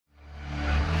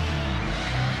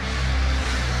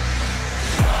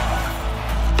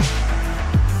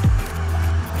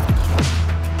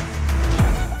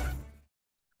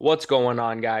What's going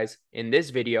on, guys? In this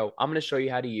video, I'm going to show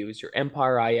you how to use your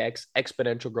Empire IX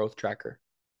Exponential Growth Tracker.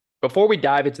 Before we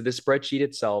dive into the spreadsheet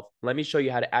itself, let me show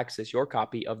you how to access your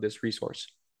copy of this resource.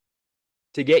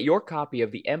 To get your copy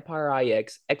of the Empire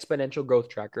IX Exponential Growth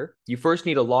Tracker, you first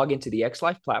need to log into the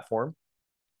XLife platform,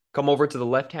 come over to the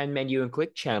left-hand menu and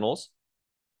click Channels,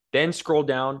 then scroll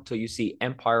down till you see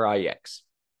Empire IX.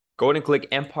 Go ahead and click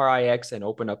Empire IX and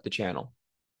open up the channel.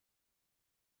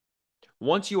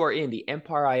 Once you are in the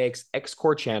Empire IX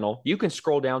X-Core channel, you can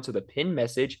scroll down to the pinned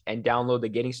message and download the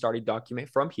Getting Started document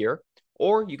from here,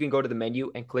 or you can go to the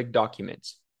menu and click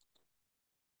Documents.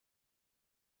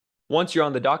 Once you're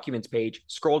on the Documents page,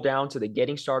 scroll down to the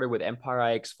Getting Started with Empire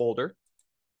IX folder.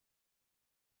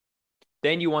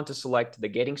 Then you want to select the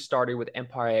Getting Started with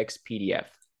Empire IX PDF.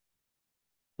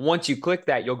 Once you click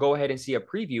that, you'll go ahead and see a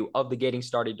preview of the Getting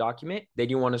Started document. Then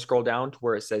you want to scroll down to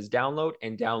where it says Download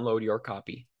and download your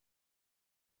copy.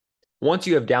 Once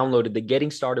you have downloaded the Getting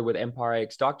Started with Empire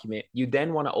IX document, you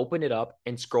then want to open it up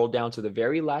and scroll down to the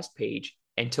very last page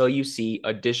until you see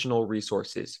Additional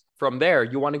Resources. From there,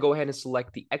 you want to go ahead and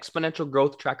select the Exponential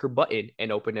Growth Tracker button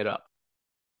and open it up.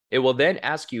 It will then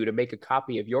ask you to make a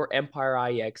copy of your Empire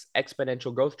IX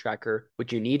Exponential Growth Tracker,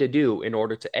 which you need to do in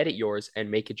order to edit yours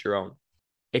and make it your own.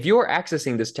 If you are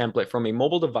accessing this template from a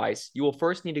mobile device, you will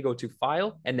first need to go to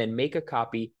File and then Make a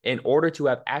Copy in order to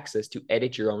have access to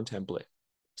edit your own template.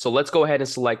 So let's go ahead and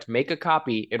select Make a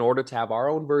Copy in order to have our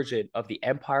own version of the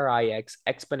Empire IX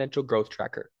Exponential Growth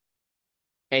Tracker.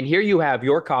 And here you have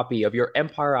your copy of your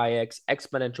Empire IX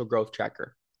Exponential Growth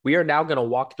Tracker. We are now going to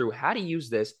walk through how to use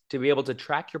this to be able to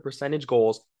track your percentage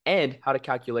goals and how to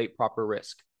calculate proper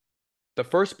risk. The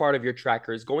first part of your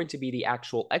tracker is going to be the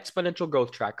actual Exponential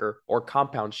Growth Tracker or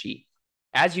compound sheet.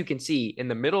 As you can see, in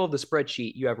the middle of the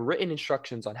spreadsheet, you have written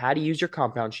instructions on how to use your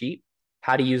compound sheet,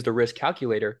 how to use the risk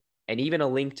calculator, and even a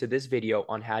link to this video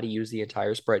on how to use the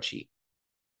entire spreadsheet.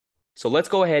 So let's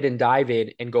go ahead and dive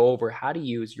in and go over how to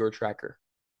use your tracker.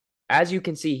 As you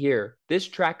can see here, this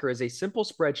tracker is a simple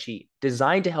spreadsheet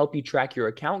designed to help you track your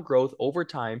account growth over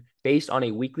time based on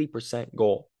a weekly percent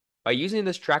goal. By using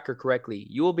this tracker correctly,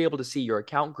 you will be able to see your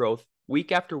account growth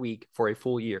week after week for a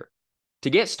full year. To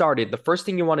get started, the first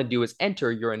thing you want to do is enter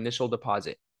your initial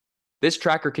deposit. This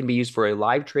tracker can be used for a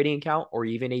live trading account or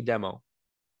even a demo.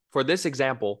 For this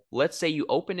example, let's say you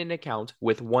open an account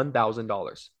with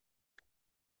 $1,000.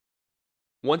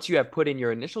 Once you have put in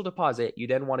your initial deposit, you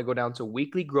then want to go down to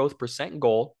weekly growth percent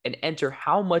goal and enter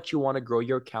how much you want to grow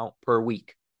your account per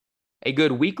week. A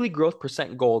good weekly growth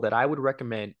percent goal that I would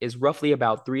recommend is roughly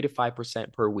about 3 to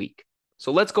 5% per week.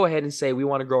 So let's go ahead and say we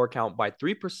want to grow our account by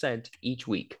 3% each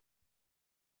week.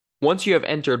 Once you have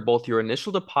entered both your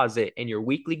initial deposit and your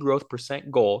weekly growth percent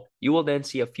goal, you will then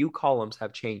see a few columns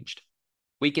have changed.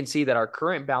 We can see that our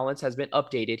current balance has been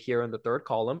updated here in the third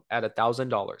column at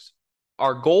 $1,000.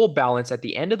 Our goal balance at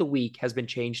the end of the week has been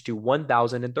changed to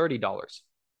 $1,030.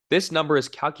 This number is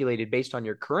calculated based on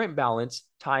your current balance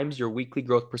times your weekly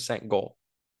growth percent goal.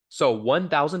 So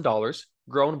 $1,000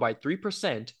 grown by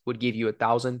 3% would give you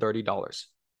 $1,030.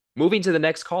 Moving to the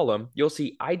next column, you'll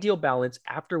see ideal balance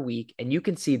after week, and you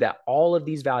can see that all of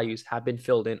these values have been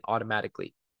filled in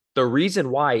automatically. The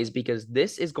reason why is because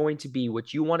this is going to be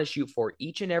what you want to shoot for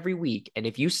each and every week. And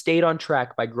if you stayed on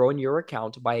track by growing your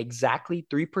account by exactly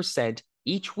 3%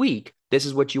 each week, this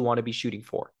is what you want to be shooting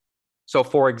for. So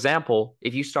for example,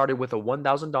 if you started with a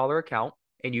 $1,000 account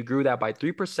and you grew that by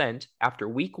 3%, after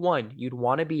week 1, you'd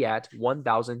want to be at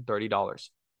 $1,030.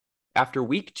 After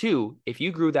week 2, if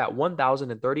you grew that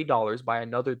 $1,030 by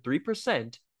another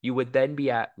 3%, you would then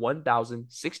be at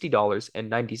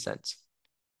 $1,060.90.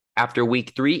 After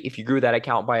week 3, if you grew that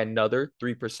account by another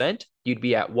 3%, you'd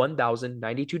be at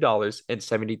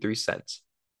 $1,092.73.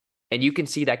 And you can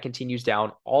see that continues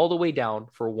down all the way down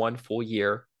for one full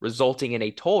year, resulting in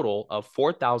a total of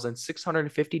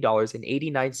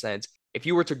 $4,650.89 if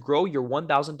you were to grow your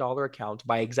 $1,000 account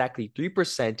by exactly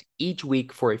 3% each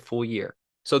week for a full year.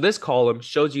 So this column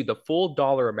shows you the full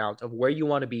dollar amount of where you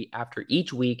want to be after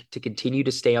each week to continue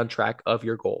to stay on track of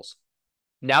your goals.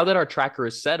 Now that our tracker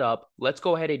is set up, let's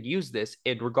go ahead and use this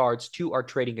in regards to our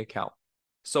trading account.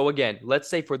 So again, let's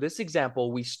say for this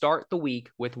example, we start the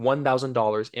week with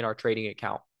 $1,000 in our trading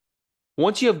account.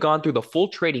 Once you have gone through the full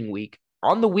trading week,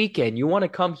 on the weekend, you want to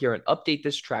come here and update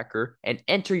this tracker and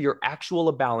enter your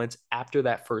actual balance after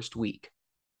that first week.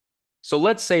 So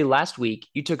let's say last week,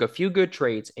 you took a few good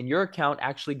trades and your account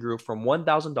actually grew from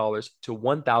 $1,000 to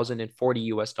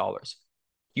 $1,040.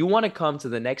 You want to come to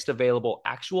the next available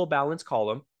actual balance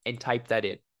column and type that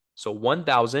in. So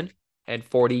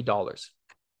 $1,040.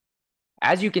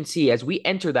 As you can see, as we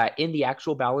enter that in the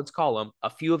actual balance column, a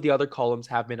few of the other columns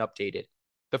have been updated.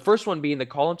 The first one being the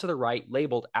column to the right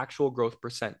labeled actual growth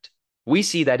percent. We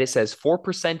see that it says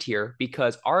 4% here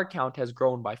because our account has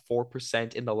grown by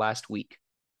 4% in the last week.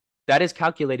 That is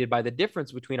calculated by the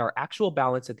difference between our actual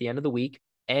balance at the end of the week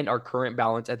and our current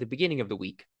balance at the beginning of the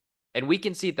week. And we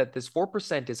can see that this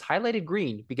 4% is highlighted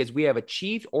green because we have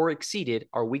achieved or exceeded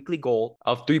our weekly goal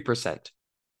of 3%.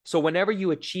 So whenever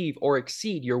you achieve or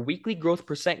exceed your weekly growth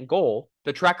percent goal,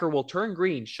 the tracker will turn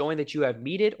green, showing that you have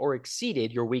meted or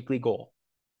exceeded your weekly goal.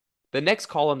 The next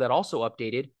column that also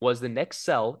updated was the next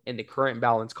cell in the current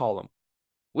balance column.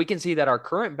 We can see that our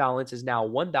current balance is now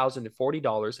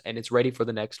 $1,040 and it's ready for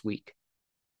the next week.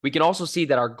 We can also see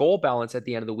that our goal balance at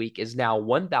the end of the week is now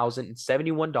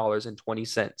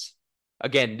 $1,071.20.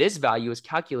 Again, this value is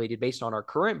calculated based on our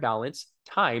current balance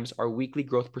times our weekly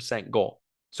growth percent goal.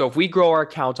 So if we grow our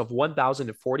account of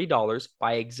 $1,040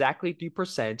 by exactly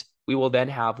 3%, we will then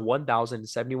have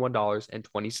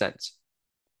 $1,071.20.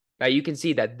 Now you can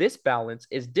see that this balance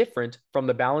is different from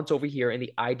the balance over here in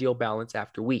the ideal balance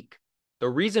after week. The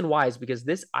reason why is because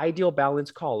this ideal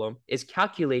balance column is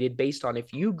calculated based on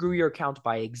if you grew your account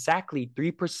by exactly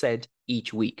 3%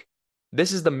 each week.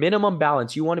 This is the minimum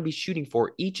balance you want to be shooting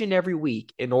for each and every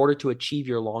week in order to achieve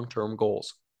your long-term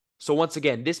goals. So once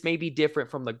again, this may be different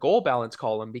from the goal balance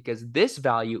column because this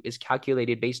value is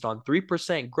calculated based on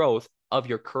 3% growth of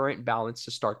your current balance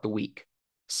to start the week.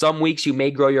 Some weeks you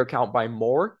may grow your account by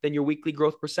more than your weekly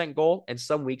growth percent goal, and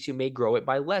some weeks you may grow it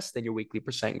by less than your weekly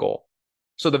percent goal.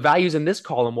 So the values in this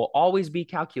column will always be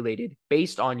calculated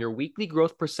based on your weekly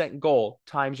growth percent goal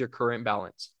times your current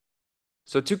balance.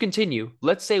 So to continue,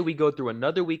 let's say we go through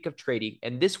another week of trading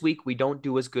and this week we don't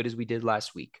do as good as we did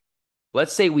last week.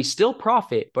 Let's say we still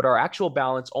profit, but our actual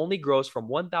balance only grows from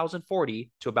 $1,040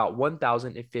 to about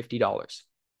 $1,050.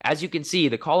 As you can see,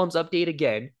 the columns update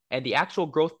again, and the actual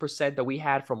growth percent that we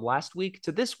had from last week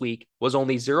to this week was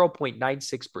only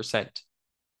 0.96%.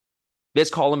 This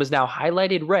column is now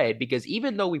highlighted red because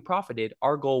even though we profited,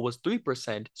 our goal was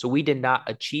 3%, so we did not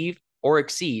achieve or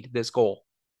exceed this goal.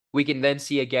 We can then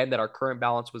see again that our current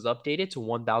balance was updated to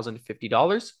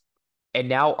 $1,050. And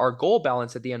now our goal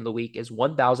balance at the end of the week is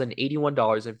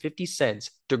 $1,081.50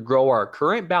 to grow our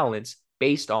current balance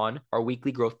based on our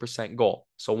weekly growth percent goal.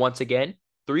 So once again,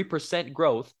 3%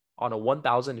 growth on a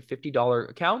 $1,050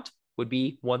 account would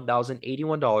be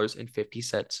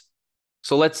 $1,081.50.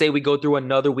 So let's say we go through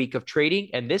another week of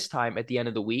trading, and this time at the end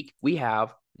of the week, we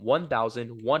have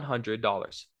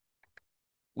 $1,100.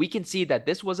 We can see that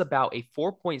this was about a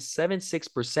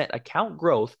 4.76% account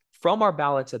growth from our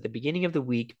balance at the beginning of the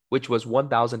week, which was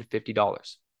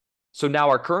 $1,050. So now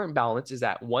our current balance is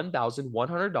at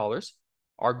 $1,100.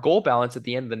 Our goal balance at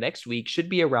the end of the next week should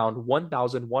be around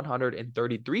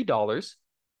 $1,133.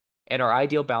 And our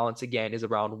ideal balance again is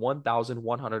around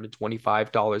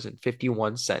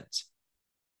 $1,125.51.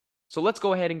 So let's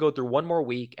go ahead and go through one more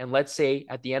week. And let's say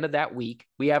at the end of that week,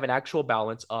 we have an actual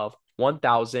balance of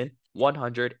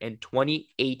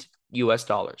 $1,128 US.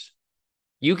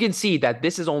 You can see that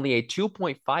this is only a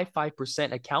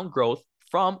 2.55% account growth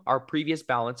from our previous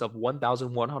balance of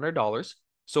 $1,100.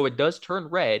 So it does turn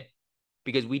red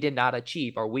because we did not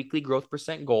achieve our weekly growth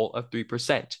percent goal of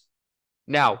 3%.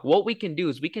 Now, what we can do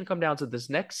is we can come down to this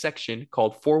next section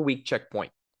called 4-week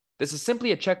checkpoint. This is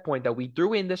simply a checkpoint that we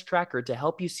threw in this tracker to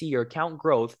help you see your account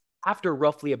growth after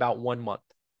roughly about 1 month.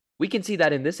 We can see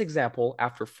that in this example,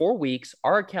 after 4 weeks,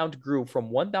 our account grew from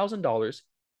 $1,000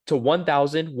 to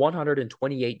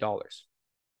 $1,128.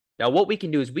 Now, what we can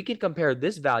do is we can compare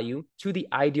this value to the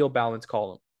ideal balance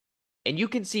column. And you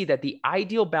can see that the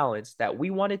ideal balance that we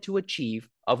wanted to achieve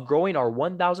of growing our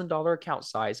 $1,000 account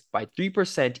size by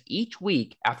 3% each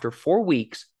week after 4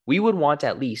 weeks, we would want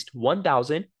at least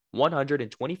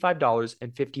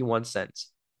 $1,125.51.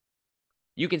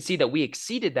 You can see that we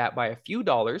exceeded that by a few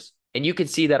dollars, and you can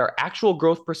see that our actual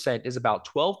growth percent is about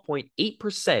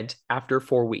 12.8% after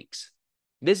 4 weeks.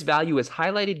 This value is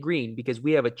highlighted green because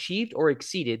we have achieved or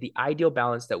exceeded the ideal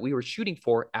balance that we were shooting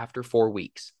for after 4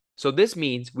 weeks. So this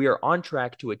means we are on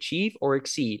track to achieve or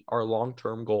exceed our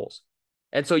long-term goals.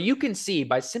 And so you can see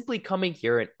by simply coming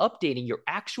here and updating your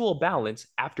actual balance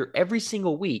after every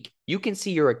single week, you can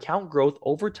see your account growth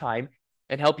over time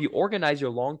and help you organize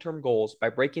your long-term goals by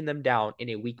breaking them down in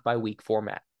a week-by-week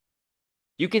format.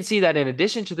 You can see that in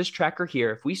addition to this tracker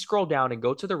here, if we scroll down and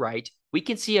go to the right, we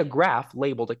can see a graph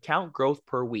labeled account growth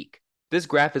per week. This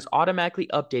graph is automatically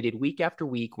updated week after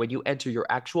week when you enter your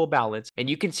actual balance, and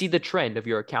you can see the trend of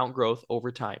your account growth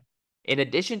over time. In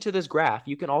addition to this graph,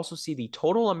 you can also see the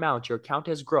total amount your account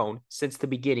has grown since the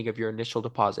beginning of your initial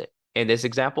deposit. In this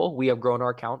example, we have grown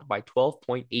our account by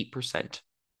 12.8%.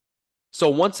 So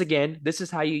once again, this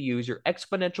is how you use your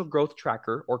exponential growth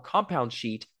tracker or compound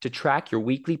sheet to track your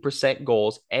weekly percent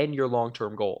goals and your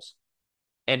long-term goals.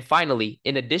 And finally,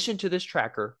 in addition to this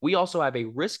tracker, we also have a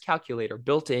risk calculator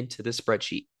built into the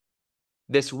spreadsheet.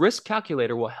 This risk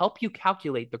calculator will help you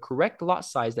calculate the correct lot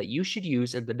size that you should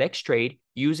use in the next trade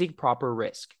using proper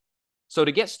risk. So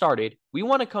to get started, we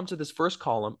want to come to this first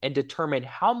column and determine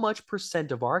how much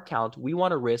percent of our account we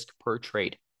want to risk per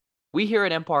trade. We here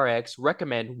at EmpireX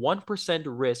recommend 1%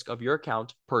 risk of your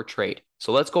account per trade.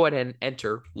 So let's go ahead and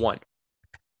enter 1.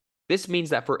 This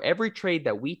means that for every trade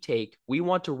that we take, we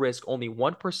want to risk only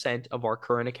 1% of our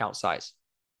current account size.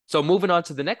 So moving on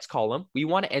to the next column, we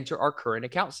want to enter our current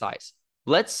account size.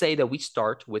 Let's say that we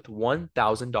start with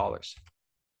 $1,000.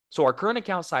 So our current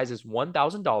account size is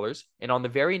 $1,000, and on the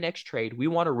very next trade, we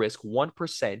want to risk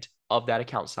 1% of that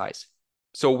account size.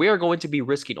 So we are going to be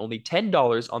risking only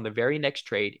 $10 on the very next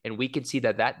trade, and we can see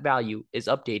that that value is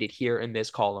updated here in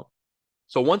this column.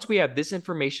 So once we have this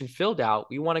information filled out,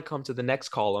 we want to come to the next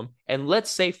column, and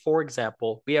let's say, for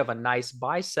example, we have a nice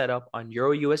buy setup on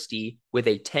Euro USD with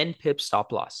a 10 pip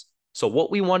stop loss. So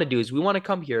what we want to do is we want to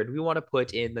come here and we want to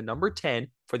put in the number 10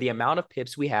 for the amount of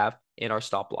pips we have in our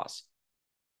stop loss.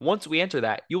 Once we enter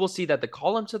that, you will see that the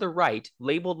column to the right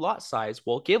labeled lot size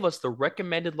will give us the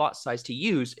recommended lot size to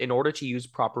use in order to use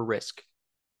proper risk.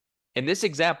 In this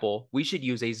example, we should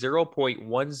use a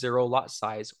 0.10 lot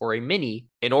size or a mini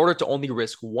in order to only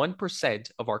risk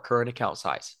 1% of our current account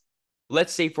size.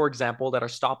 Let's say, for example, that our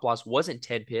stop loss wasn't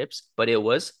 10 pips, but it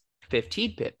was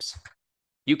 15 pips.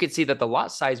 You can see that the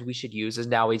lot size we should use is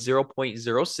now a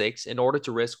 0.06 in order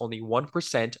to risk only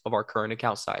 1% of our current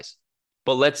account size.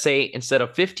 But let's say instead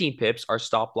of 15 pips, our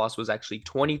stop loss was actually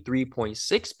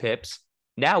 23.6 pips.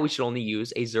 Now we should only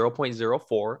use a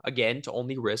 0.04, again, to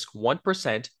only risk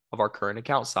 1% of our current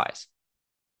account size.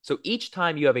 So each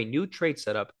time you have a new trade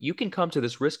setup, you can come to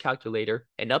this risk calculator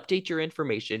and update your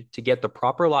information to get the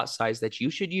proper lot size that you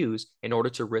should use in order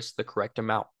to risk the correct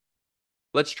amount.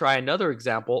 Let's try another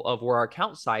example of where our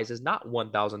account size is not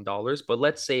 $1,000, but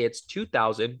let's say it's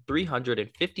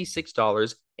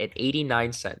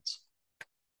 $2,356.89.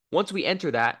 Once we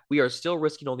enter that, we are still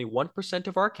risking only 1%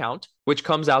 of our account, which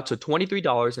comes out to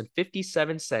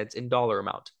 $23.57 in dollar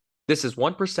amount. This is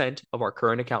 1% of our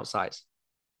current account size.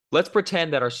 Let's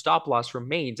pretend that our stop loss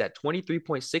remains at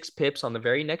 23.6 pips on the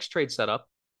very next trade setup,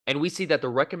 and we see that the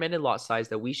recommended lot size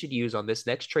that we should use on this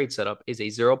next trade setup is a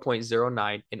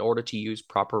 0.09 in order to use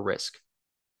proper risk.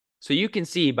 So you can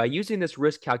see by using this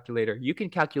risk calculator, you can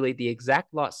calculate the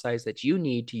exact lot size that you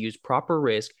need to use proper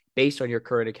risk based on your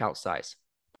current account size.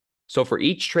 So for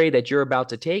each trade that you're about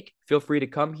to take, feel free to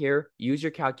come here, use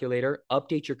your calculator,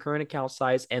 update your current account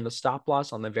size and the stop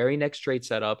loss on the very next trade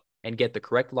setup, and get the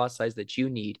correct lot size that you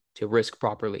need to risk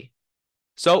properly.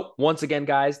 So once again,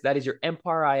 guys, that is your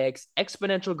EmpireX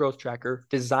Exponential Growth Tracker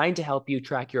designed to help you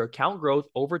track your account growth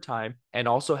over time and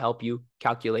also help you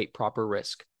calculate proper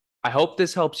risk. I hope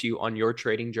this helps you on your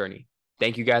trading journey.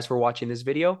 Thank you guys for watching this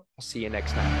video. I'll see you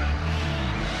next time.